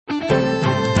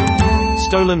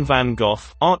Stolen Van Gogh,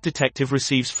 art detective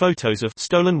receives photos of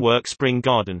stolen work. Spring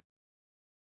Garden.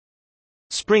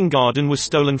 Spring Garden was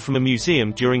stolen from a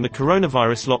museum during the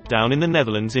coronavirus lockdown in the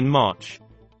Netherlands in March.